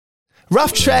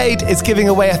Rough Trade is giving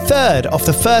away a third of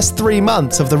the first 3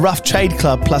 months of the Rough Trade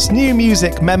Club plus new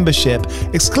music membership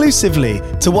exclusively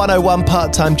to 101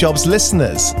 Part-Time Jobs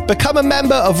listeners. Become a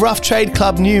member of Rough Trade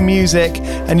Club New Music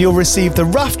and you'll receive the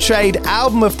Rough Trade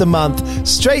Album of the Month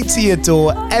straight to your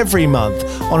door every month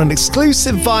on an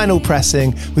exclusive vinyl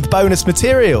pressing with bonus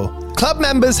material. Club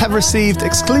members have received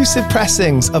exclusive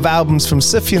pressings of albums from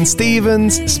Sufjan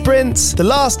Stevens, Sprints, The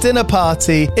Last Dinner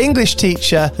Party, English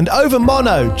Teacher, and Over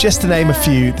Mono, just to name a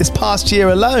few, this past year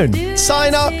alone.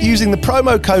 Sign up using the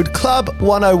promo code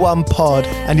CLUB101POD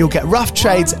and you'll get Rough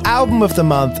Trade's Album of the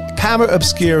Month, Camera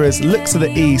Obscura's Look to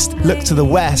the East, Look to the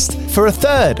West for a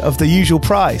third of the usual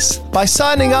price. By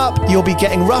signing up, you'll be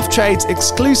getting Rough Trade's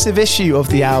exclusive issue of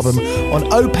the album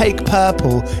on opaque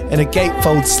purple in a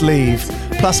gatefold sleeve,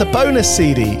 plus a bonus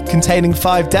CD containing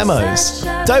 5 demos.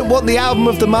 Don't want the album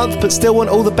of the month but still want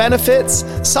all the benefits?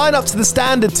 Sign up to the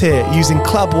standard tier using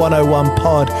Club 101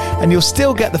 Pod and you'll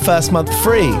still get the first month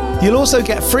free. You'll also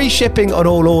get free shipping on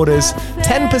all orders,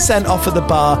 10% off at the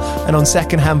bar and on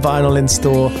secondhand vinyl in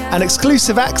store, and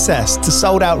exclusive access to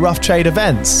sold out Rough Trade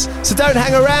events. So don't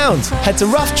hang around. Head to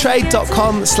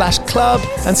roughtrade.com/club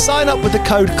and sign up with the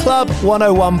code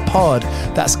CLUB101POD.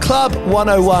 That's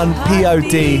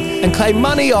CLUB101POD and claim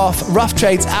money off Rough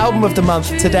Trade's Album of the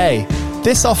Month today.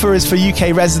 This offer is for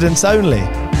UK residents only.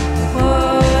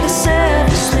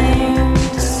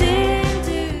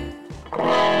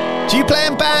 Do you play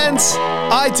in bands?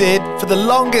 I did for the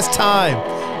longest time.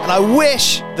 And I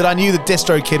wish that I knew that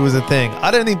DistroKid was a thing.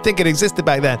 I don't even think it existed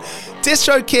back then.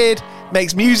 DistroKid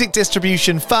makes music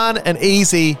distribution fun and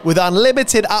easy with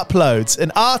unlimited uploads, and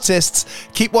artists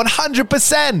keep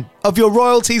 100% of your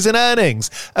royalties and earnings.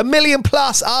 1 million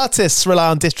plus artists rely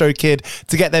on DistroKid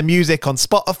to get their music on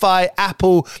Spotify,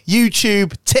 Apple,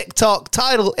 YouTube, TikTok,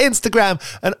 Tidal, Instagram,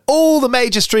 and all the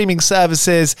major streaming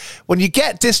services. When you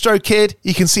get DistroKid,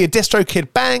 you can see a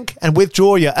DistroKid bank and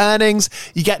withdraw your earnings.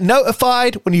 You get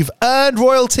notified when you've earned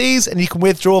royalties and you can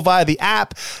withdraw via the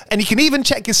app. And you can even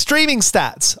check your streaming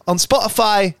stats on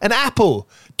Spotify and Apple.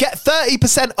 Get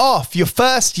 30% off your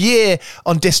first year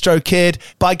on DistroKid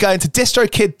by going to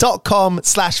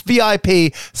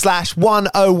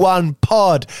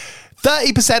distrokid.com/VIP/101pod.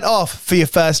 30% off for your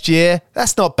first year.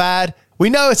 That's not bad.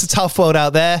 We know it's a tough world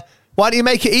out there. Why don't you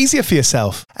make it easier for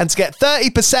yourself? And to get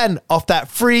 30% off that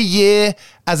free year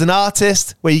as an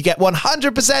artist, where you get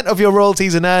 100% of your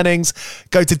royalties and earnings,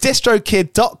 go to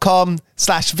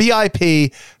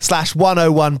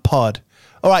distrokid.com/VIP/101pod.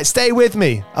 All right, stay with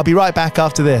me. I'll be right back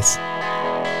after this.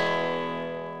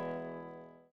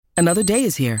 Another day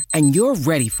is here, and you're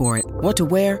ready for it. What to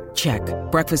wear? Check.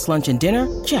 Breakfast, lunch, and dinner?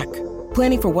 Check.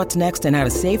 Planning for what's next and how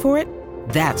to save for it?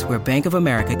 That's where Bank of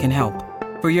America can help.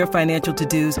 For your financial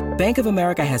to-dos, Bank of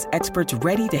America has experts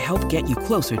ready to help get you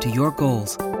closer to your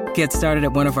goals. Get started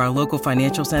at one of our local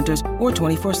financial centers or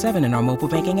 24/7 in our mobile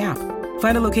banking app.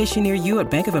 Find a location near you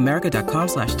at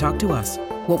bankofamerica.com/talktous.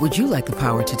 What would you like the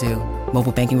power to do?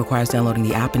 Mobile banking requires downloading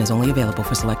the app and is only available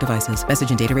for select devices. Message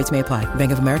and data rates may apply.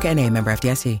 Bank of America N.A., member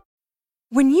FDIC.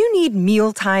 When you need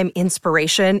mealtime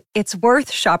inspiration, it's worth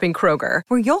shopping Kroger,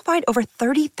 where you'll find over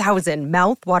 30,000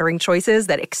 mouth-watering choices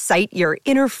that excite your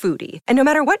inner foodie. And no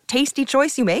matter what tasty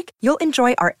choice you make, you'll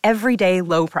enjoy our everyday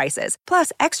low prices,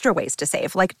 plus extra ways to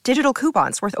save, like digital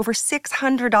coupons worth over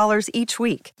 $600 each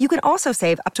week. You can also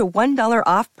save up to $1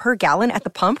 off per gallon at the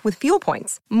pump with fuel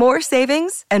points. More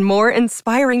savings and more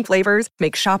inspiring flavors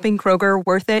make shopping Kroger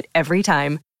worth it every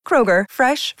time. Kroger,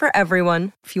 fresh for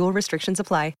everyone. Fuel restrictions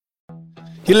apply.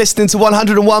 You're listening to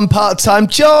 101 Part-Time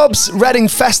Jobs, Reading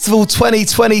Festival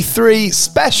 2023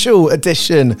 special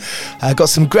edition. Got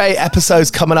some great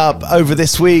episodes coming up over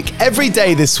this week, every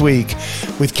day this week,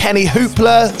 with Kenny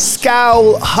Hoopla,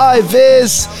 Scowl, High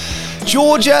Viz,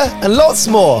 Georgia, and lots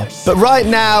more. But right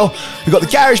now, we've got the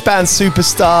Garage Band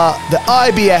superstar, the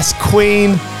IBS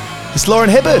queen. It's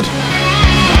Lauran Hibberd.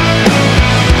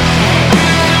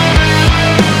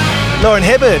 Lauran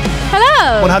Hibberd.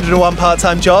 Hello. 101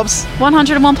 Part-Time Jobs.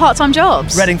 101 Part-Time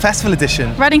Jobs. Reading Festival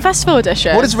Edition. Reading Festival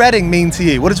Edition. What does Reading mean to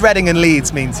you? What does Reading and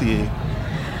Leeds mean to you?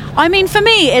 I mean, for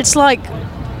me, it's like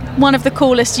one of the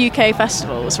coolest UK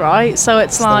festivals, right? So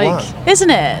it's like, isn't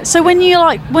it? So when you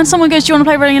when someone goes, do you want to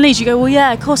play Reading and Leeds? You go, well,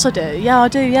 yeah, of course I do. Yeah, I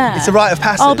do, yeah. It's a rite of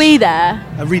passage. I'll be there.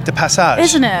 Read the passage.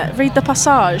 Isn't it? Read the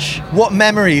passage. What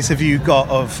memories have you got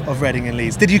of Reading and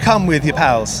Leeds? Did you come with your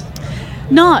pals?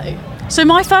 No. So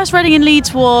my first Reading and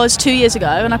Leeds was 2 years ago,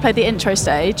 and I played the intro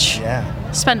stage. Yeah.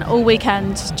 Spent all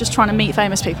weekend just trying to meet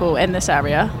famous people in this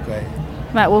area. Great.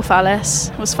 Met Wolf Alice.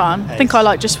 It was fun. Ace. I think I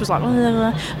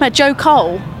met Joe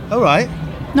Cole. All right.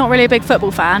 Not really a big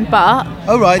football fan, but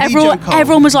Joe Cole.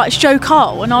 everyone was like, it's Joe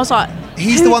Cole, and I was like,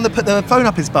 He's the one that put the phone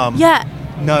up his bum? Yeah.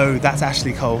 No, that's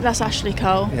Ashley Cole. That's Ashley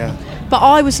Cole. Yeah. But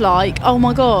I was like, oh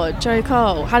my God, Joe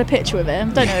Cole. Had a picture with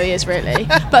him. Don't know who he is really.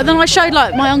 But then I showed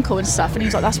like my uncle and stuff, and he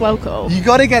was like, that's well cool. You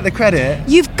got to get the credit.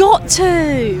 You've got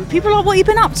to. People are like, what have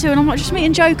you been up to? And I'm like, just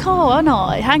meeting Joe Cole, aren't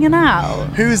I? Hanging out.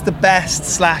 Who's the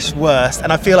best/worst?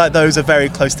 And I feel like those are very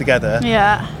close together.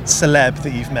 Yeah. Celeb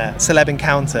that you've met. Celeb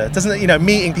encounter. Doesn't it,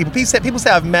 meeting people. People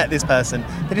say I've met this person.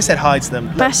 They just said hi to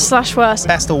them. Best/worst.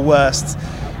 Best or worst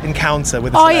encounter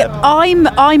with a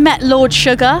celeb. I met Lord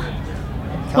Sugar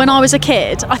when I was a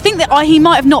kid. I think that he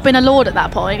might have not been a lord at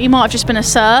that point. He might have just been a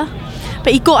sir.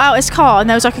 But he got out his car and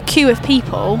there was like a queue of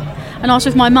people. And I was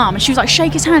with my mum and she was like,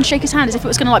 shake his hand, as if it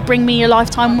was going to like bring me a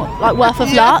lifetime like worth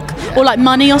of luck or like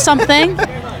money or something.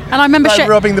 And I remember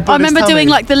doing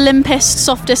like the limpest,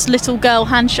 softest little girl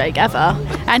handshake ever.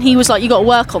 And he was like, you got to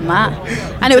work on that.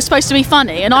 And it was supposed to be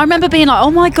funny. And I remember being like,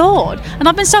 oh my God. And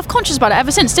I've been self-conscious about it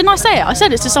ever since. Didn't I say it? I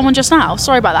said it to someone just now.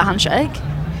 Sorry about that handshake.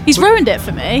 He's ruined it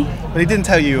for me. But he didn't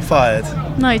tell you were fired.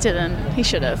 No, he didn't. He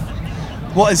should have.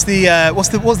 What's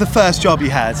the first job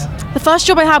you had? The first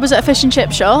job I had was at a fish and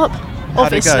chip shop,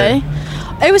 obviously. How'd it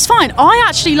go? It was fine. I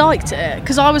actually liked it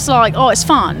because I was like, oh, it's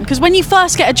fun. Because when you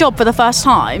first get a job for the first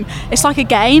time, it's like a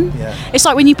game. Yeah. It's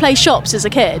like when you play shops as a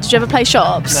kid. Did you ever play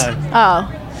shops? No.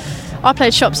 Oh. I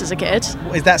played shops as a kid.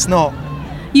 That's not...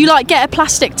 You like get a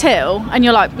plastic till and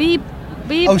you're like, beep.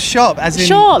 Oh, shop, as in...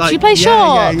 Shops, like, you play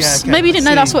shops. Yeah, okay, Maybe you didn't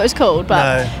know that's what it was called.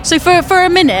 But no. So for a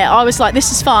minute, I was like,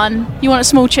 this is fun. You want a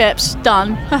small chips?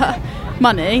 Done.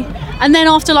 Money. And then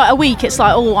after like a week, it's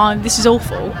like, this is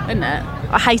awful, isn't it?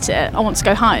 I hate it. I want to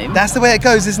go home. That's the way it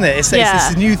goes, isn't it? It's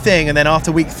this new thing, and then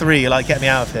after week 3, you're like, get me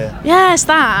out of here. Yeah, it's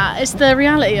that. It's the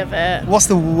reality of it. What's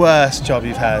the worst job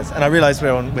you've had? And I realise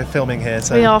we're filming here,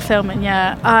 so... We are filming,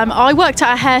 yeah. I worked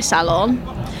at a hair salon,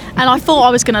 and I thought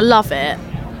I was going to love it,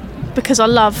 because I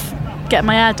love getting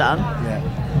my hair done.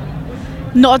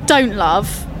 Yeah. I don't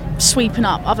love sweeping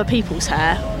up other people's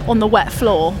hair on the wet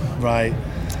floor. Right.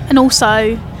 And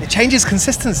also... It changes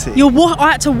consistency.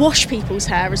 I had to wash people's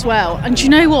hair as well. And do you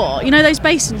know what? You know those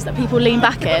basins that people lean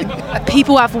back in?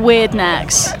 People have weird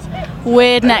necks.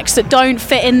 Weird necks that don't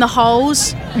fit in the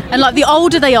holes. And like the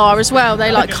older they are as well,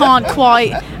 they like can't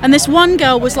quite... And this one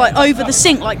girl was like over the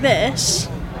sink like this.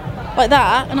 Like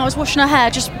that. And I was washing her hair,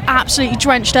 just absolutely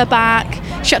drenched her back.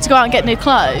 She had to go out and get new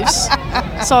clothes.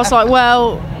 So I was like,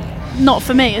 well, not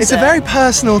for me, is it? It's a very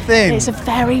personal thing. It's a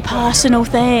very personal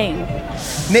thing.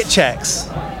 Knit checks.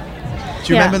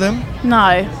 Do you remember them?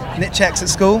 No. Knit checks at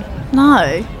school?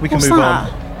 No. We can What's move that?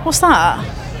 What's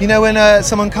that? You know when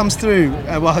someone comes through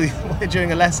while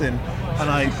during a lesson and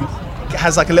like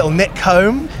has like a little knit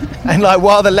comb and like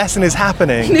while the lesson is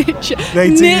happening they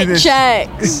do knit this.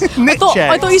 Checks. Knit checks.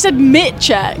 I thought you said mitt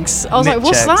checks. I was Knit like,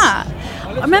 what's checks. that?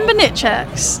 I remember knit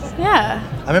checks. Yeah.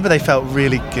 I remember they felt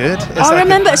really good. I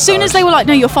remember as soon as they were like,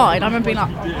 no, you're fine. I remember being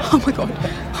like, oh my God,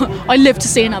 I live to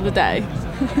see another day.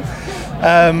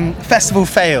 Festival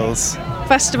fails.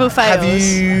 Festival fails. Have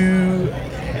you...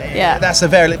 Yeah. That's a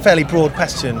fairly broad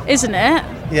question. Isn't it?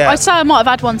 Yeah. I'd say I might have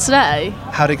had one today.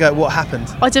 How'd it go? What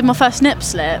happened? I did my first nip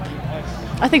slip.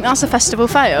 I think that's a festival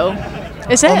fail.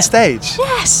 Is it? On stage?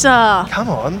 Yes. Come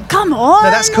on. Come on.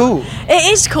 No, that's cool.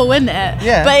 It is cool, isn't it?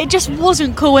 Yeah. But it just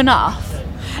wasn't cool enough.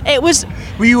 It was...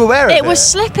 Were you aware of it? It was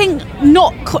slipping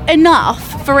not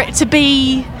enough for it to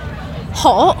be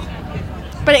hot,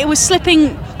 but it was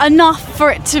slipping enough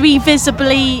for it to be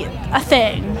visibly a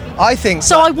thing. I think...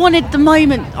 So I wanted the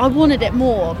moment, I wanted it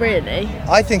more, really.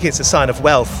 I think it's a sign of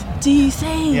wealth. Do you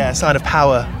think? Yeah, a sign of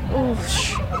power.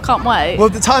 Oh, can't wait. Well,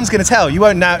 the time's going to tell. You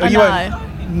won't know. I You know.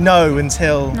 won't know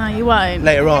until No, you won't.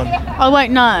 later on. I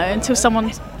won't know until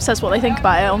someone says what they think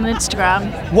about it on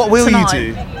Instagram. What will tonight.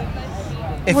 you do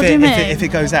if What do you mean? if it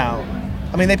goes out?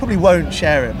 I mean, they probably won't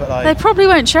share it, but like They probably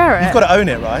won't share it. you've got to own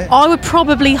it, right? I would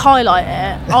probably highlight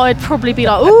it. I'd probably be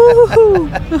like, ooh.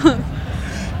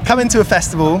 Come into a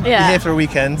festival. Yeah. You're here for a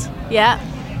weekend. Yeah.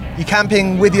 You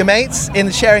camping with your mates in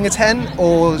sharing a tent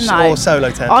or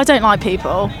solo tent? I don't like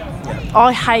people.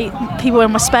 I hate people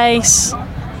in my space.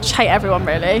 Just hate everyone,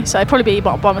 really. So I'd probably be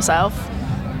by myself.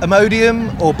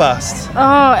 Imodium or bust?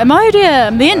 Oh,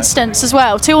 Imodium. The instants as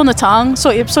well. 2 on the tongue.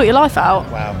 Sort your life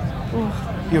out. Wow.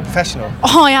 You're a professional.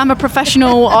 I am a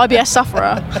professional IBS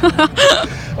sufferer.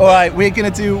 All right, we're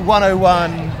going to do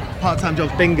 101 part-time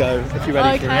jobs bingo if you're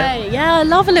ready for it. Okay. Yeah, I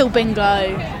love a little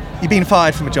bingo. You've been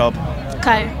fired from a job.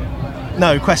 Okay.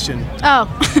 No, question. Oh,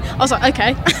 I was like,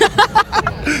 okay.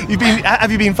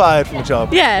 Have you been fired from a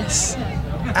job? Yes.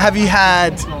 Have you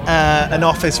had an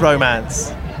office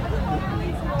romance?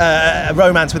 A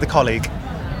romance with a colleague?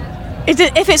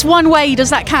 If it's one way, does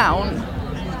that count?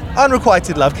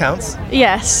 Unrequited love counts.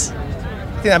 Yes.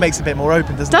 I think that makes it a bit more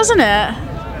open, doesn't Doesn't it?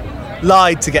 it?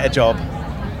 Lied to get a job.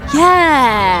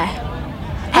 Yeah.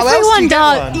 How else do Everyone you get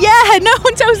does. one? Yeah, no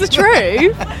one tells the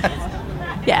truth.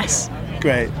 Yes.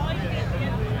 Great.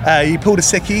 You pulled a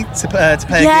sickie to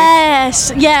pay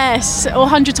a Yes. Or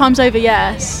 100 times over,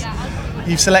 yes. gig.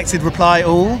 You've selected reply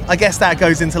all. I guess that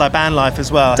goes into like band life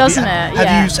as well. Doesn't it?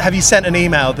 Yeah. Have you sent an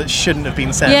email that shouldn't have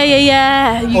been sent?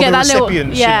 Yeah. You Or get the that little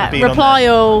recipient shouldn't have been on reply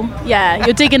all. Yeah,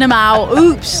 you're digging them out.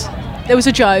 Oops, there was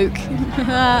a joke.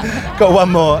 Got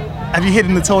one more. Have you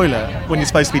hidden the toilet when you're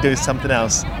supposed to be doing something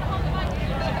else?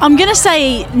 I'm gonna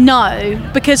say no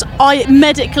because I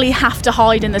medically have to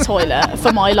hide in the toilet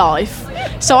for my life.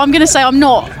 So I'm gonna say I'm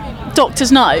not.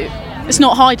 Doctor's note. It's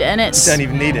not hiding. It's. You don't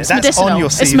even need it. It's That's medicinal. on your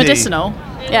CV. It's medicinal.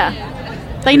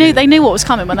 Yeah. They knew what was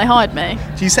coming when they hired me.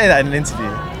 Do you say that in an interview?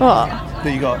 What?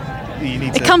 That you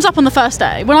need to. It comes up on the first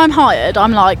day. When I'm hired,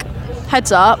 I'm like,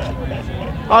 heads up,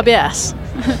 IBS.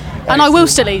 And I will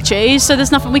still eat cheese, so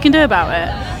there's nothing we can do about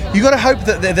it. You got to hope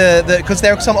that because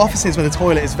there are some offices where the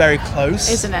toilet is very close.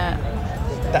 Isn't it?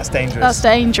 That's dangerous. That's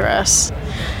dangerous.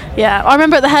 Yeah, I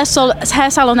remember at the hair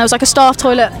salon there was like a staff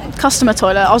toilet, customer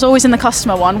toilet. I was always in the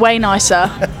customer one, way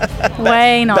nicer.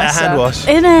 Way nicer. Better hand wash.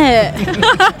 In it.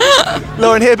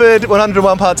 Lauran Hibberd,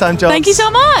 101 part-time jobs. Thank you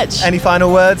so much. Any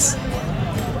final words?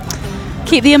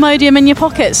 Keep the Imodium in your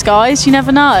pockets, guys. You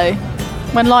never know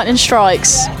when lightning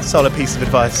strikes. Solid piece of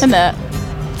advice. Isn't it?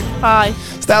 Bye.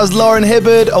 So that was Lauran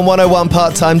Hibberd on 101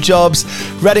 Part-Time Jobs.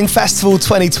 Reading Festival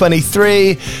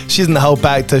 2023. She doesn't hold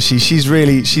back, does she? She's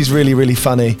really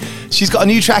funny. She's got a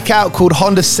new track out called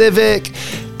Honda Civic.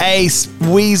 Ace,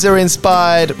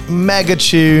 Weezer-inspired mega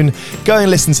tune. Go and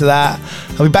listen to that.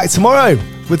 I'll be back tomorrow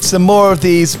with some more of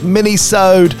these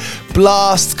mini-sode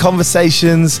blast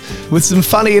conversations with some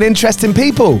funny and interesting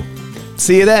people.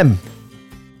 See you then.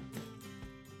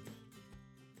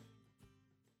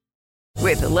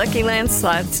 With the Lucky Land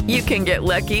Slots, you can get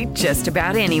lucky just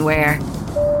about anywhere.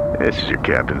 This is your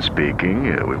captain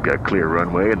speaking. We've got clear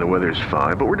runway and the weather's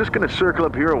fine, but we're just going to circle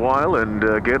up here a while and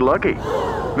get lucky.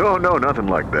 No, nothing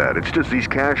like that. It's just these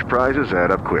cash prizes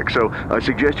add up quick. So I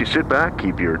suggest you sit back,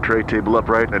 keep your tray table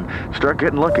upright, and start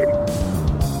getting lucky.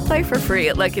 Play for free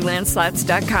at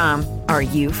LuckyLandSlots.com. Are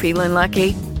you feeling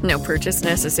lucky? No purchase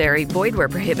necessary. Void where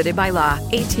prohibited by law.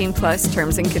 18+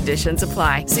 terms and conditions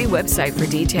apply. See website for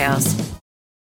details.